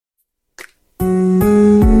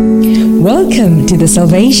Welcome to the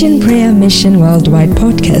Salvation Prayer Mission Worldwide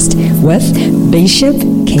podcast with Bishop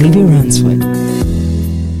KB Ransford.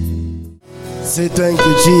 Say thank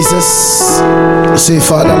you, Jesus. Say,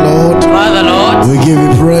 Father Lord, we give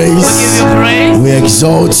you praise. We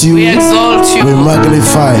exalt you. We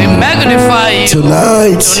magnify you.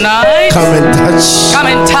 Tonight, come and touch.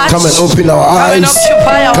 Come and open our eyes.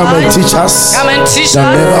 Come and teach us than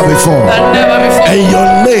never before. And your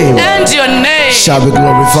name shall be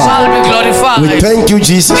glorified. We thank you,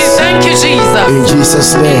 Jesus. In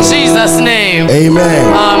Jesus' name.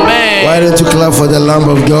 Amen. Why don't you clap for the Lamb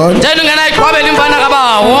of God?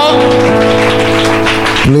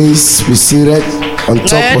 Please be seated on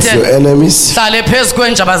top of your enemies.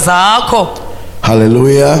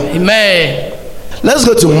 Hallelujah. Amen. Let's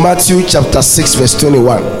go to Matthew chapter 6 verse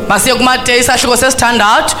 21. I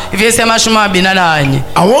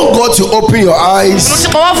want God to open your eyes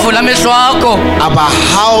about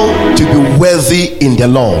how to be worthy in the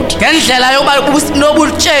Lord.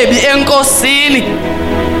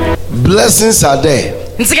 Blessings are there,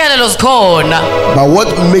 but what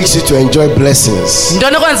makes you to enjoy blessings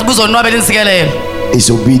is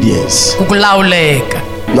obedience.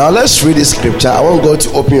 Now let's read this scripture. I want God to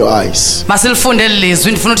open your eyes. For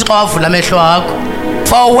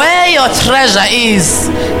where your treasure is,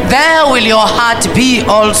 there will your heart be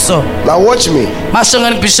also. Now watch me.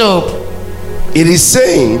 It is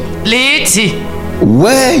saying,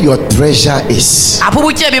 where your treasure is,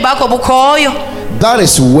 that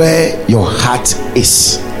is where your heart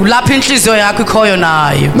is.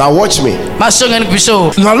 Now watch me.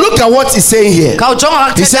 Now look at what he's saying here.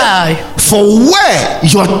 He said, for where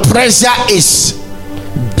your treasure is,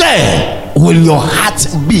 there will your heart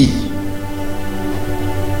be.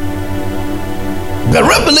 The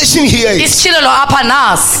revelation here is,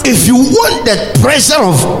 if you want the treasure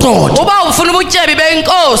of God,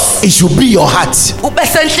 it should be your heart.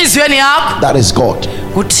 That is God.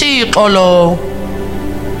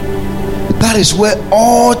 That is where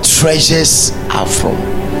all treasures are from.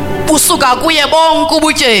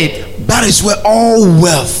 That is where all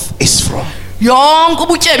wealth is from.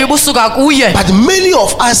 But many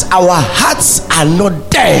of us, our hearts are not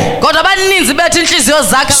there.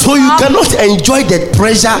 So you cannot enjoy the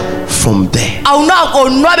treasure from there.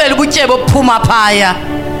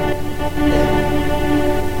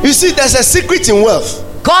 You see, there's a secret in wealth.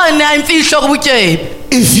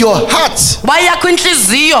 If your heart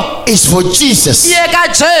is for Jesus,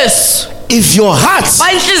 if your heart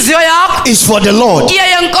is for the Lord,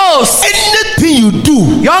 anything you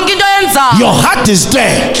do, your heart is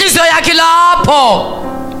there.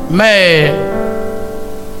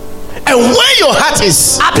 And where your heart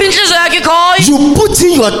is, you put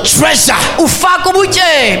in your treasure.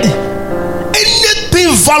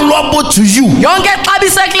 Anything valuable to you, you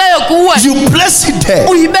place it there,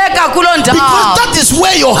 because that is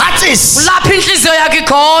where your heart is.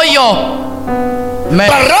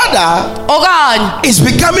 But rather, it's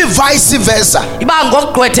becoming vice versa. We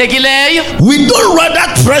don't rather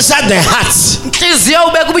treasure the hearts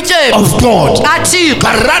of God,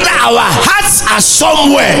 but rather our hearts are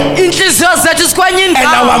somewhere and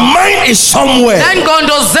our mind is somewhere.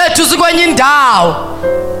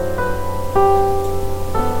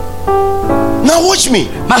 Now watch me.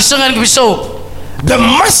 The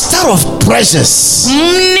master of treasures,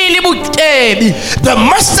 the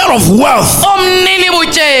master of wealth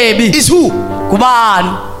is who?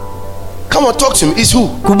 Come on, talk to me. Is who?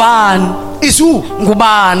 Is who?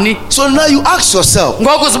 So now you ask yourself,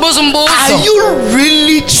 are you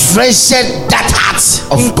really treasured that heart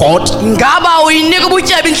of God? Are you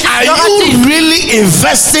really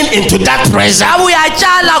investing into that treasure?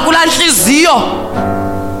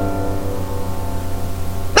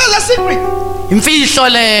 That's a secret.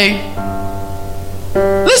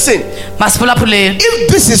 Listen, if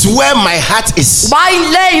this is where my heart is,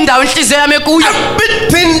 everything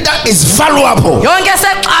that is valuable,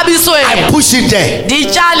 I push it there.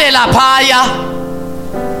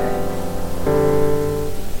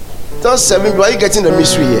 Don't say me, why are you getting the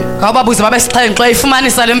mystery here?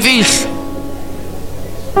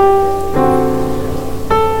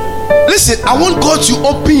 Listen, I want God to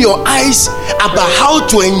open your eyes about how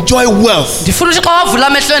to enjoy wealth. But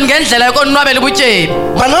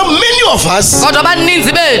now many of us,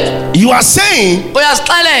 you are saying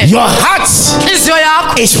your heart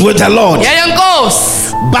is with the Lord,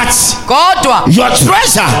 but your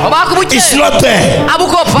treasure is not there.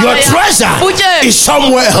 Your treasure is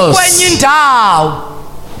somewhere else.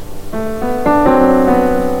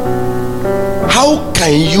 How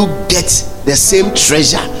can you get the same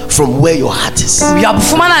treasure from where your heart is?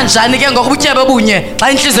 Uyabufumana njani ke ngoku ubutyebi bunye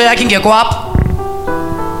xa inhliziyo yakhe ingekho apha?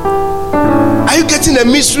 Are you getting a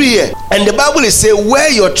mystery here? And the Bible is saying, where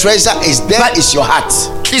your treasure is, there is your heart.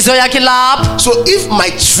 Inhliziyo yakhe lapha. So if my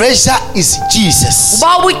treasure is Jesus,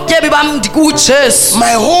 Uba ubutyebi bam ndikuJesu,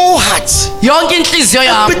 my whole heart, yonke inhliziyo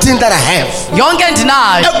yam, everything that I have, yonke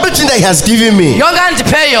endinayo, everything that He has given me, yonke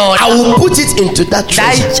andiphe yona, I will put it into that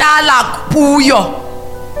treasure. ndayityala kuyo.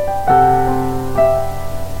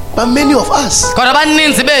 But many of us, Kodwa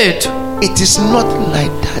abaninzi bethu it is not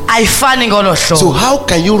like that. ayifani ngolo So hlobo. how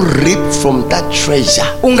can you reap from that treasure?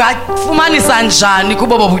 Ungafumanisa njani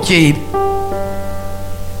kubo bobutyebi?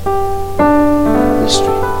 Mystery.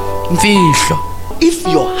 Mfihlo. If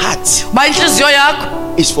your heart Uba inhliziyo yakho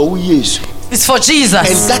is for Jesus, is for and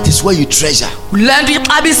Jesus, that is where you treasure, le nto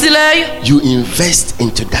uyixabisileyo you invest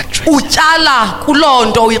into that treasure. utyala kuloo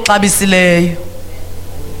nto uyixabisileyo.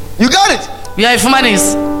 You got it?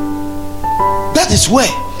 Uyayifumanisa That is where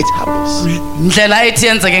it happens. ndlela ethi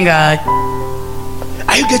yenzeke ngayo.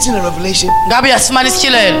 Are you getting a revelation? Ngabe uyasifumana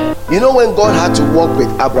isityhilelo? You know when God had to walk with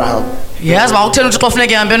Abraham, Yazi uba utheni uthixo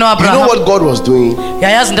funeka ehambe you know noAbraham? what God was doing?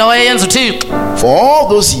 Yayazi into awayeyenza uthixo For all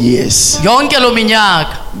those years, yonke loo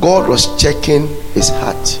minyaka God was checking his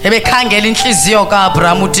heart, ebekhangela inhliziyo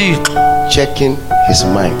kaAbraham uthixo, checking his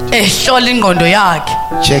mind, ehlola ingqondo yakhe,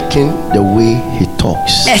 checking the way he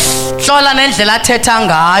talks, ehlola nendlela athetha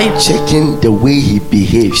ngayo, checking the way he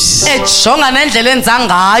behaves ejonga nendlela enza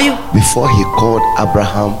ngayo before he called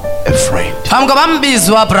Abraham a friend. phambi koba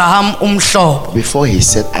mbizi uAbraham umhlobo, Before he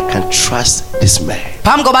said, I can trust this man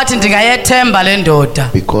phambi koba athi ndingayethemba le ndoda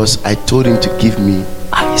because I told him to give me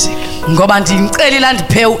Isaac. ngoba ndimcelile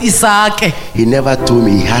andiphe uIsake, He never told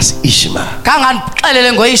me he has Ishmael.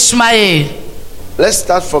 kangandixelele ngoIshmayeli. Let's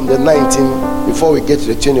start from the 19 before we get to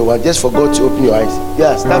the 21. Just for God to open your eyes.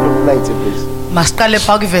 Yeah, start from the 19, please. Masiqale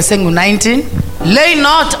phaa kwivesi engu-19. Lay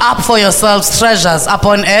not up for yourselves treasures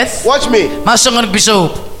upon earth. Watch me. Masho ngani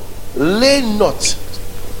kubishop? Lay not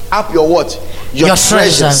up your what? Your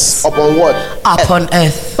treasures. Upon what? Upon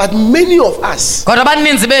earth. But many of us, Kodwa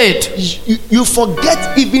abaninzi bethu you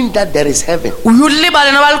forget even that there is heaven.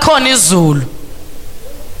 uyulibale noba likhona izulu.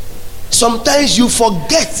 Sometimes you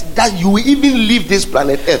forget that you will even leave this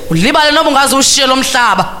planet Earth. Ulibale noba ungaze ushiye lo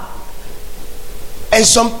mhlaba. And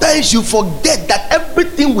sometimes you forget that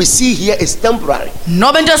everything we see here is temporary.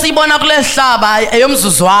 Noba into esiyibona kule hlaba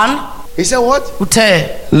eyomzuzwana. He said what?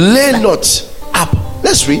 Uthe Lay not up.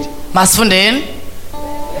 Let's read. masifundeni.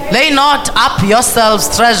 Lay not up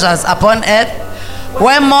yourselves treasures upon earth,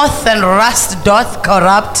 where moth and rust doth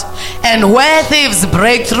corrupt, and where thieves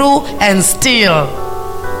break through and steal.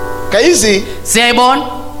 Can you see?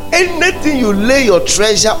 Siyayibona? Anything you lay your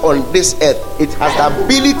treasure on this earth, it has the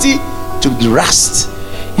ability to rust.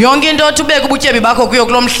 Yonke into othi ubeke ubutyebi bakho kuyo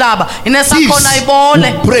kulo mhlaba inesakhona Thieves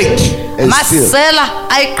ibole. will break and steal. Masela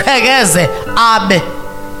ayiqhekeze abe.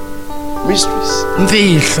 Mysteries.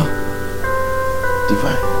 Mfihlo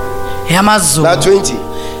Divine. Now yamazulu 20.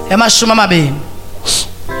 yamashumi amabini.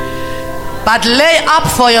 But lay up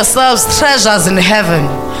for yourselves treasures in heaven,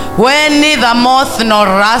 where neither moth nor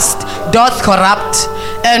rust doth corrupt,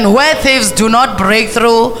 and where thieves do not break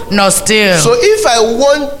through nor steal. So if I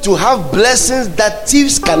want to have blessings that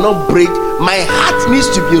thieves cannot break, my heart needs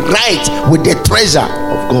to be right with the treasure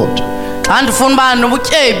of God. Xa ndifuna uba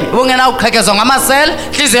nobutyebi bungenawuqhekezwa ngamasela,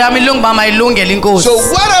 inhliziyo yami ilunge uba mayilungele inkosi. So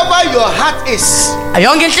wherever your heart is,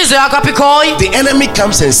 Yonke inhliziyo yakho apha ikhoyo the enemy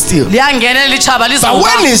comes and steals. liyangenela itshaba But when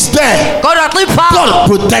lizoba. it's there, Kodwa xa iphaa God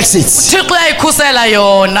protects it. Thixo uyayikhusela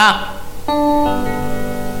yona.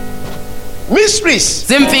 Mysteries.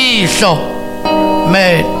 Zimfihlo.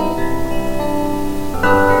 Man.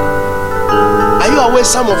 Are you aware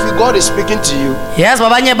some of you, God is speaking to you, Yazi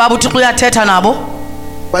babanye babo uThixo uyathetha nabo.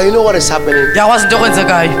 but you know what is happening? Yakwazi into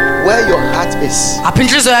okwenzekayo. Where your heart is Apha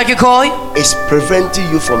inhliziyo yakho ikhoyo preventing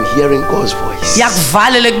you from hearing God's voice.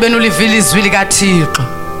 yakuvalela ekubeni ulivile izwi likaThixo.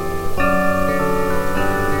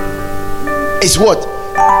 It's what?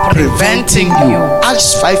 Preventing you.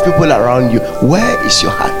 Ask 5 people around you, where is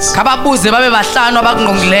your heart? Kababuze babe bahlanu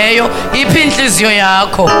abakungqongileyo, iphi inhliziyo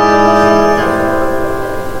yakho?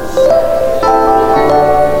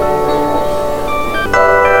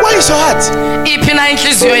 Where is your heart? Iphi na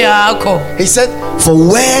inhliziyo yakho? He said, for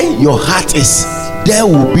where your heart is, there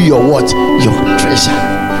will be your what? Your treasure.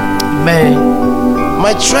 Man.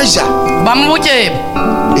 My treasure Bamubutyebi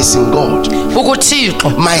is in God.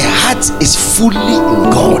 ukuThixo. My heart is fully in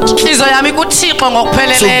God. Inhliziyo yami kuThixo So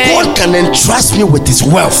ngokupheleleyo. God can entrust me with his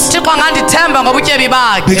wealth. Thixo angandithemba ngobutyebi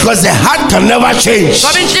bakhe. Because the heart can never change.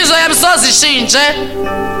 Ngoba inhliziyo yami soze ishintshe.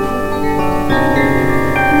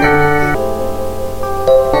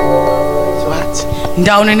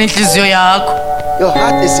 ndawuni inhliziyo yakho. Your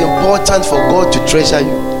heart is important for God to treasure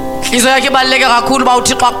you. Inhliziyo yakho ibaluleke kakhulu ba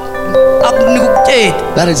uThixo akunika ubutyebi.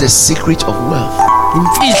 That is a secret of wealth.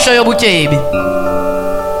 Imfihlo yobutyebi.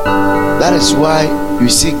 That is why you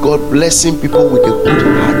see God blessing people with a good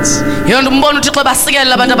heart. Yona umbona uThixo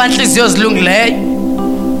basikelela abantu abanhliziyo ezilungileyo.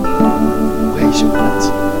 Where is your heart?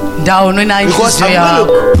 Ndawuni na Because inhliziyo I'm yakho.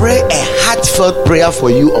 going to pray a heartfelt prayer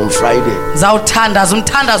for you on Friday. Zawuthandaza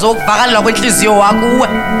umthandazo wokuvakalela kwenhliziyo wakho uwe.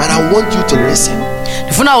 But I want you to listen.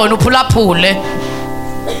 Ndifuna wena uphulaphule.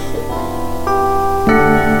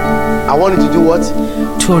 I want you to do what?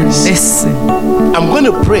 To listen. I'm going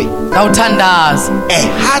to pray Zawuthandaza. a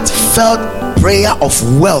heartfelt prayer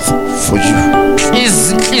of wealth for you.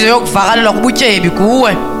 Inhliziyo yokuvakalela kubutyebi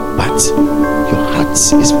kuwe. But your heart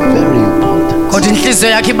is very important. Kodwa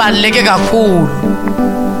inhliziyo yakho ibaluleke kakhulu.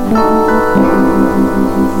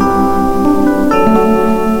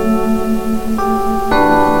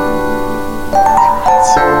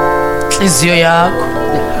 Inhliziyo yakho.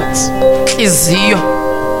 Inhliziyo.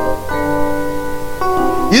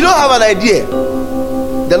 You don't have an idea.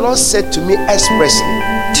 The Lord said to me expressly.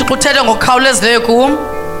 Thixo uthethe ngokukhawulezileyo kum.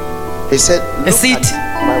 He said, look Esithi.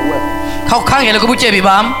 at my wealth. Khawukhangele kubutyebi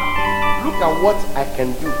bam. Look at what I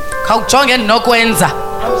can do. Khawujonge endinokwenza.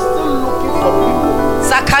 I'm still looking for people.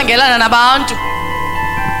 Sakhangelana nabantu.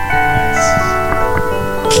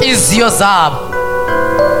 Inhliziyo zabo.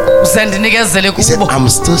 Uze ndinikezele He said, kubo. I'm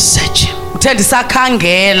still searching. Uthe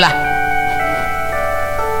ndisakhangela.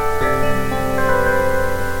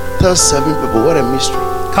 Tell 7 people, what a mystery.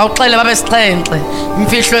 Khawuxele babesixhenxe.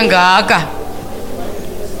 Imfihlo engaka.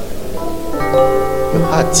 Your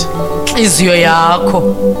heart. Inhliziyo yakho.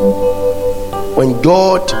 When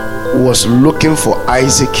God was looking for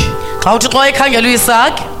Isaac, Xa uThixo ekhangela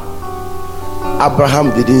uIsaki,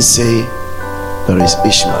 Abraham didn't say there is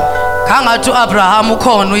Ishmael. khangathi uAbraham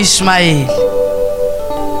ukhona uIshmayeli.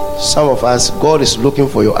 Some of us, God is looking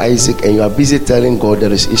for your Isaac and you are busy telling God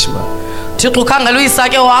there is Ishmael. Thixo ukhangela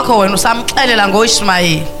uIsaki wakho wena usamxelela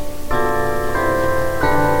ngoIshmayeli.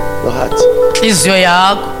 Your heart. Inhliziyo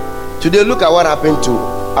yakho. Today, look at what happened to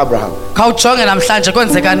Abraham. Khawujonge namhlanje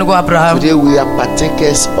kwenzekani kuAbraham. Today, we are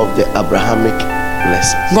partakers of the Abrahamic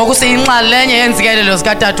blessings. Ngoku siyinxalenye yenzikelelo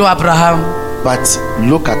zikatata uAbraham. But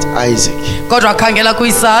look at Isaac. Kodwa khangela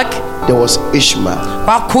kuIsaki, There was Ishmael.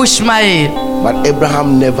 kwakho uIshmayeli. But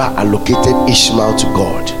Abraham never allocated Ishmael to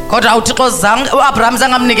God. Kodwa uThixo uAbraham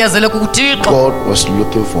zangamnikezele kuThixo. God was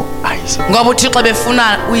looking for Isaac. Ngoba uThixo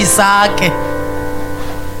befuna uIsaki.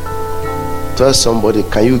 Tell somebody,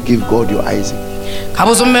 can you give God your Isaac?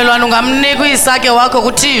 Khabuza ummelwane ungamnika uIsaki wakho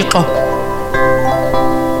kuThixo.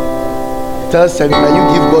 Tell somebody, can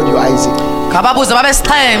you give God your Isaac? Khababuza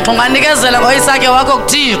babesixhenxe unganikezela ngoIsaki wakho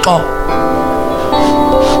kuThixo.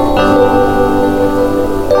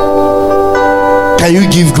 Can you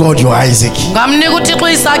give God your Isaac? Ungamnika uThixo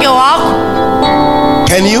uIsaki wakho.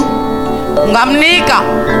 Can you?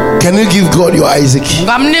 Ungamnika. Can you give God your Isaac?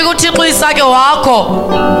 Ungamnika uThixo uIsaki wakho.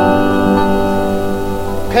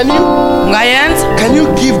 Can you? Ungayenza? Can you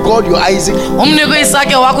give God your Isaac? Umnika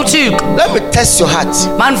uIsaki wakho uThixo. Let me test your heart.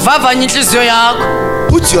 Manivavanye inhliziyo yakho.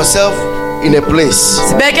 Put yourself in a place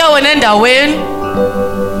Sibeke wena endaweni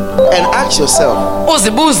and ask yourself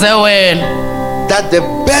uzibuze wena. that the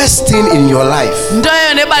best thing in your life, Into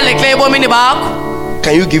eyona ebalulekileyo ebomini bakho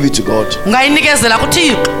can you give it to God? ungayinikezela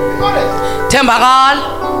kuThixo. Thembakala.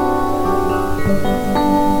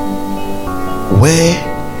 Where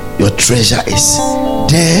your treasure is,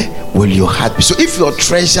 there will your heart be. So if your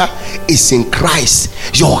treasure is in Christ,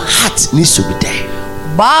 your heart needs to be there.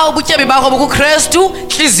 Ba ubutyebi bakho bukuKristu,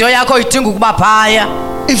 inhliziyo yakho idinga ukuba phaya.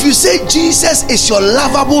 If you say Jesus is your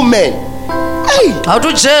lovable man, hey, Xa uthi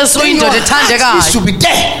uJesu then your uyindoda heart needs to ethandekayo, be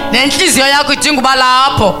there. nenhliziyo yakho idinga uba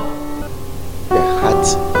lapho. The heart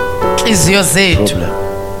Inhliziyo zethu. problem.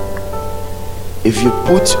 If you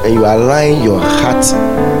put and you align your heart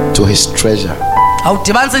to his treasure,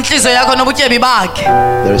 Awudibanisa inhliziyo yakho nobutyebi bakhe.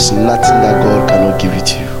 there is nothing that God cannot give it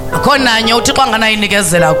to you. Akho nanye uThixo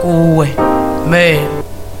anganayinikezela kuwe. Amen.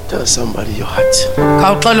 Tell somebody your heart.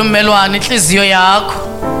 Khawuxela ummelwane inhliziyo yakho.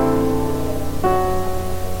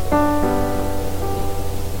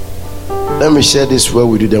 Let me share this word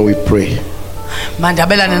with you, then we pray.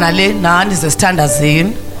 Mandabelane nale nani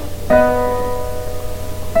zesithandazini.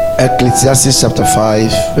 Ecclesiastes chapter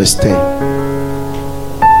 5 verse 10.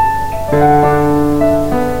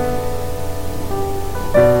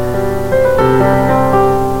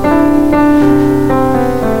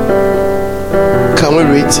 Can we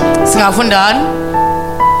read? Singafundani?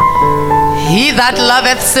 He that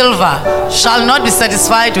loveth silver shall not be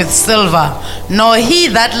satisfied with silver, nor he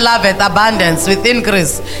that loveth abundance with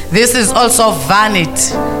increase. This is also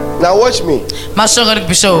vanity. Now watch me.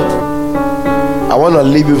 Bishop. I want to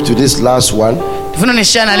leave you to this last one.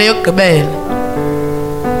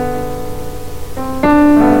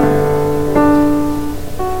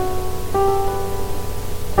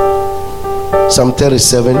 Psalm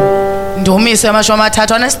 37.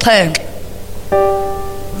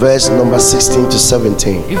 Verse number 16 to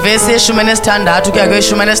 17.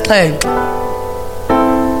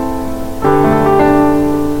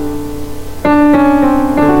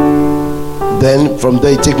 Then from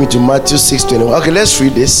there you take me to Matthew 6:21. Okay, let's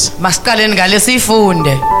read this. A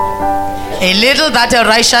little that a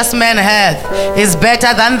righteous man hath is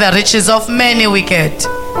better than the riches of many wicked.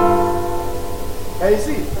 Can you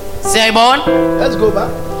see? Let's go back.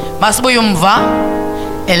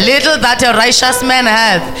 A little that a righteous man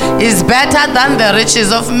hath is better than the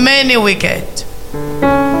riches of many wicked.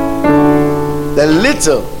 The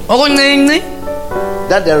little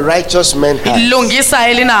that the righteous man has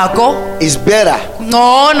is better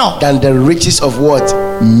than the riches of what?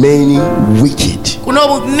 Many wicked.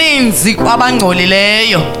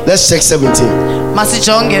 Let's check 17.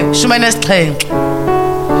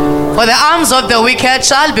 For the arms of the wicked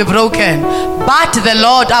shall be broken, but the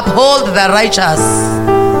Lord uphold the righteous.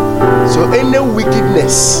 So any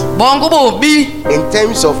wickedness in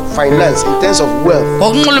terms of finance, in terms of wealth,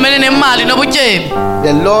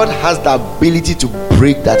 the Lord has the ability to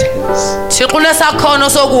break that hands.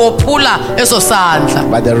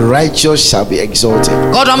 But the righteous shall be exalted.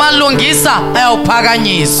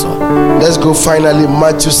 Let's go finally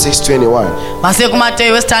Matthew 6:21.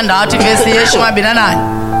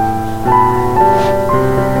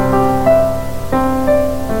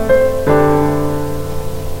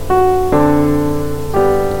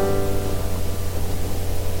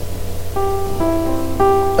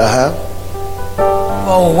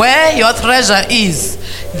 For where your treasure is,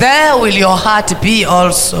 there will your heart be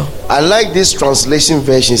also. I like this translation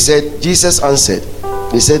version. It said, Jesus answered.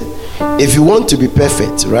 He said, if you want to be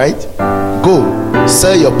perfect, right? Go,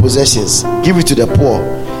 sell your possessions, give it to the poor,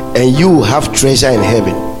 and you will have treasure in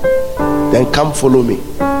heaven. Then come follow me.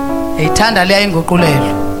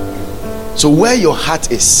 So where your heart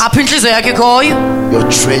is, your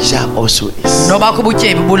treasure also is.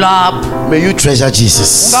 May you treasure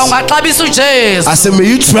Jesus. I said, may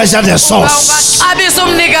you treasure the source,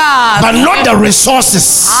 but not the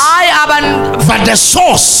resources, but the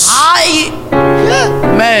source. Yeah.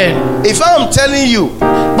 Man. If I am telling you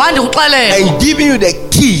and giving you the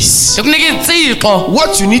keys,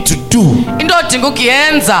 what you need to do,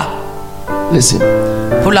 listen.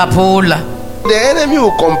 The enemy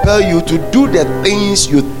will compel you to do the things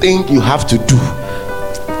you think you have to do,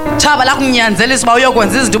 so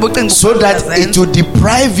that it will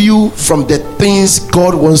deprive you from the things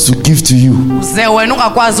God wants to give to you.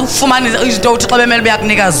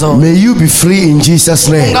 May you be free in Jesus'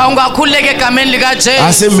 name.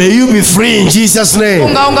 I say, may you be free in Jesus' name.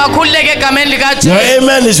 Your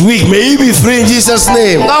amen is weak. May you be free in Jesus'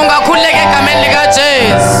 name.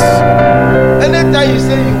 Anytime you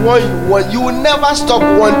say you want, you will never stop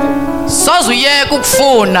wanting.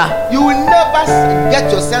 You will never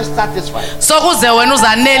get yourself satisfied,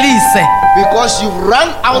 because you've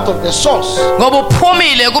run out of the source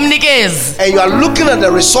and you are looking at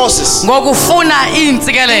the resources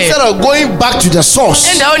instead of going back to the source,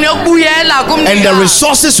 and the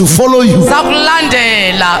resources will follow you.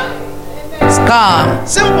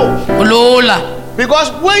 Simple.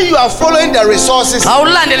 Because when you are following the resources,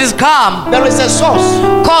 there is a source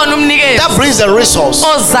that brings the resource.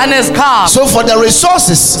 So for the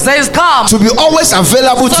resources to be always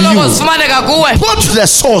available to you, go to the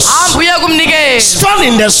source, stand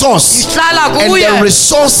in the source, and the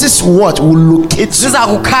resources what will locate you.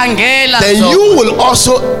 Then you will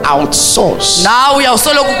also outsource.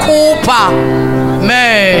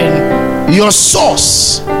 Your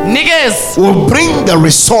source will bring the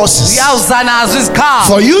resources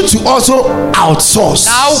for you to also outsource.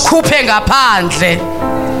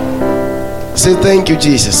 Say thank you,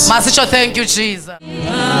 Jesus. Thank you, Jesus.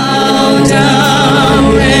 Bow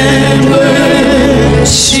down and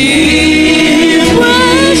worship Him.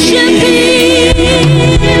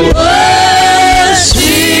 Worship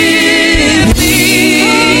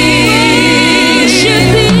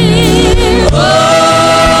Him.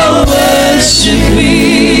 Oh, worship Him.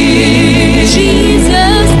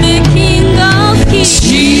 Jesus, the King of Kings.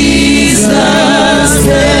 Jesus,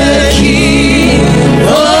 the King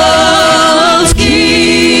of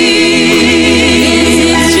Kings.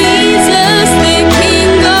 Jesus, the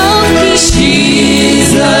King of Kings.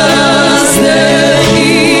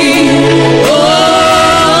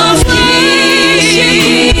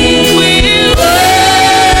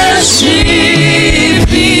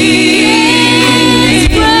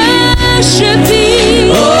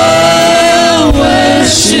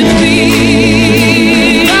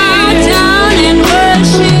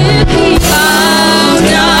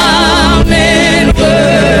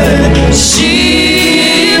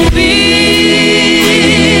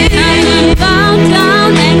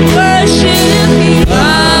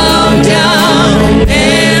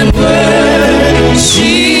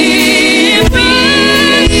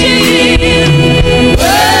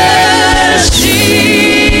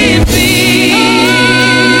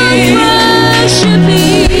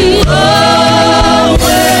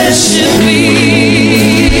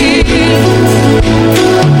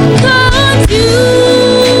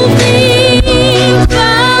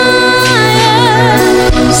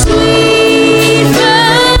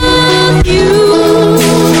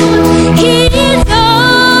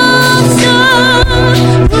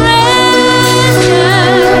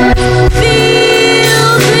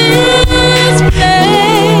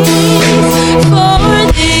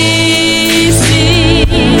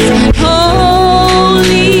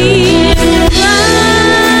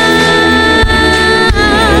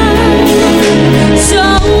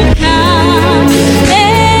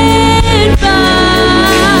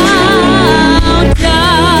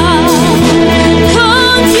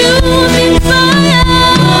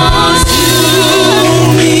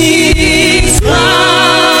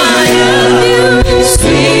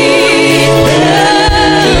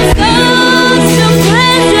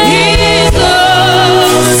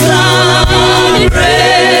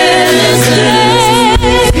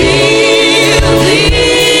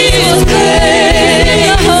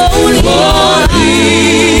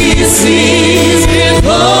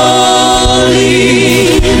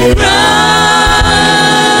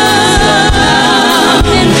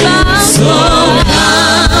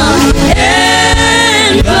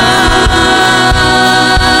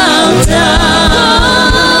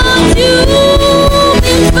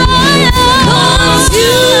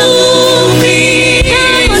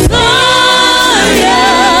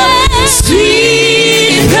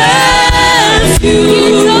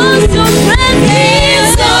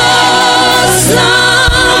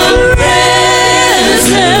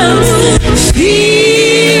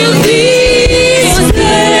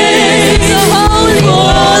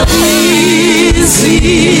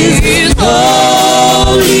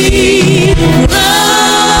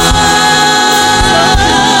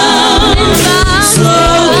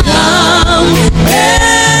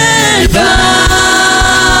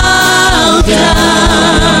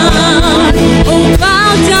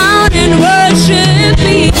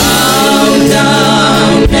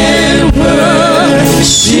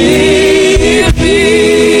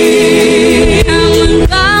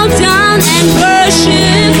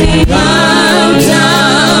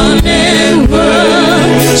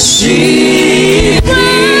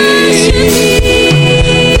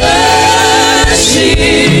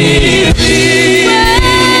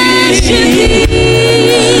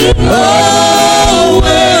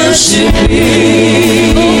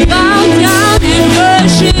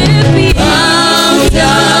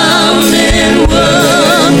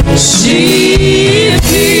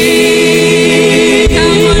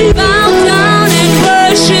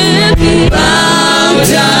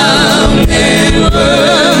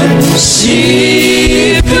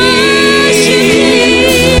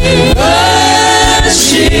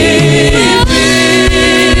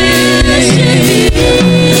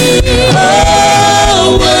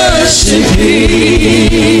 Worship me.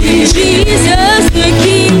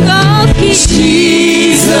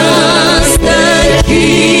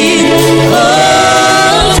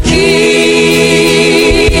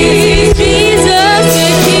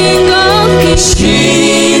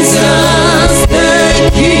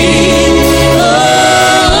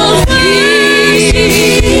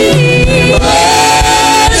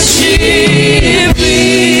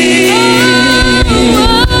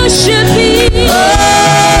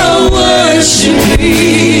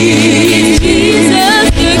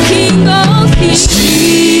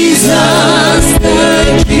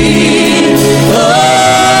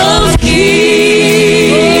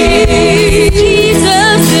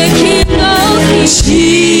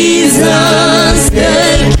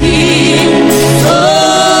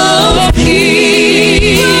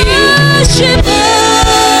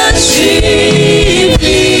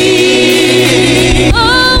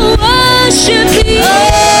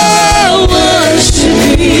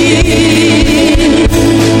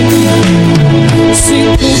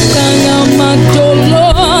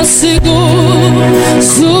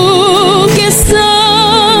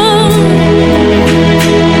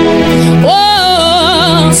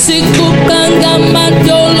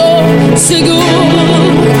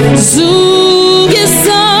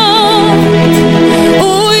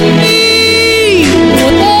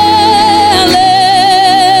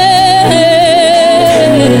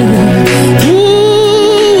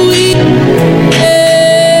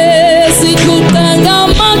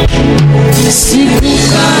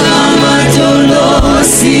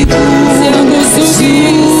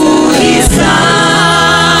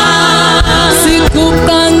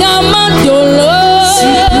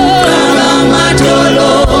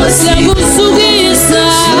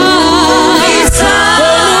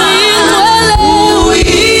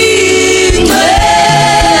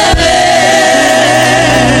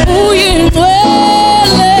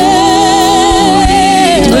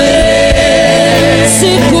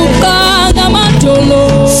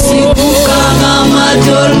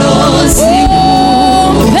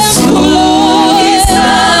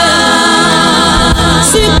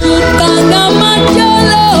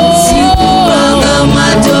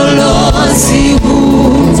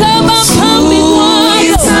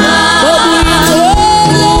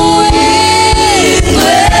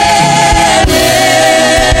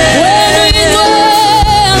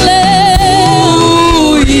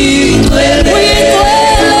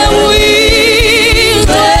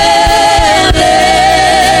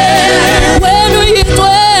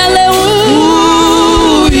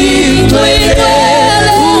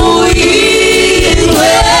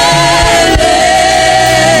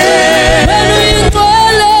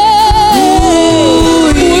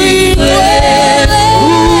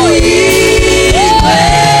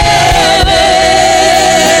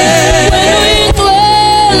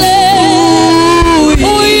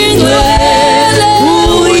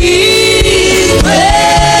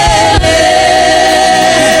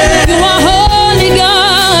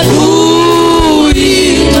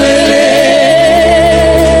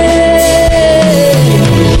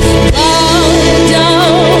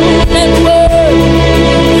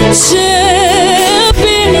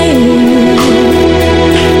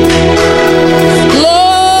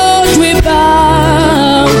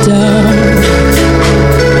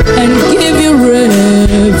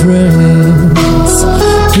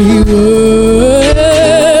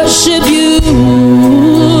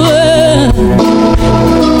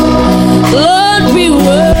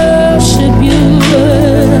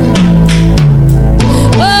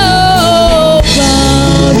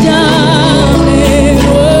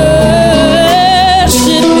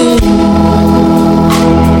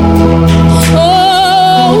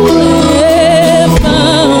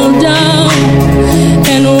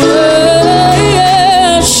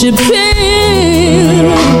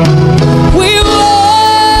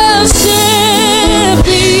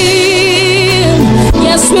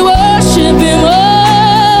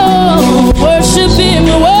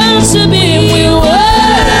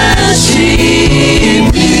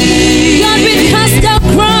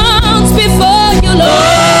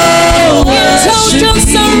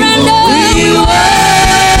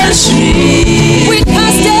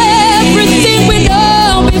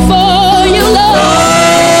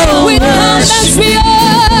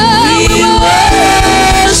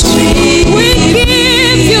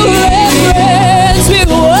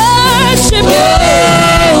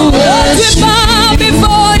 bow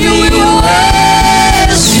before you, we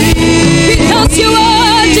worship, because you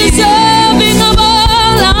are deserving of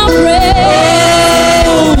all our praise.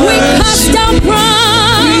 We cast down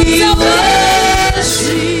crowns of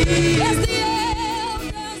worship as the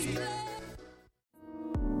elders play.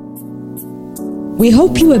 We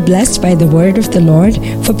hope you were blessed by the word of the Lord.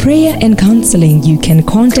 For prayer and counseling, you can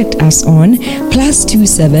contact us on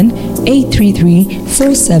 +27 833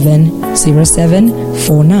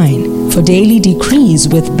 470749. For daily decrees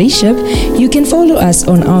with Bishop, you can follow us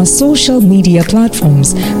on our social media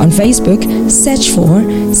platforms. On Facebook, search for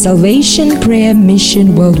Salvation Prayer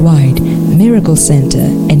Mission Worldwide Miracle Center,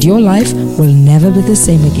 and your life will never be the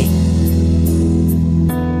same again.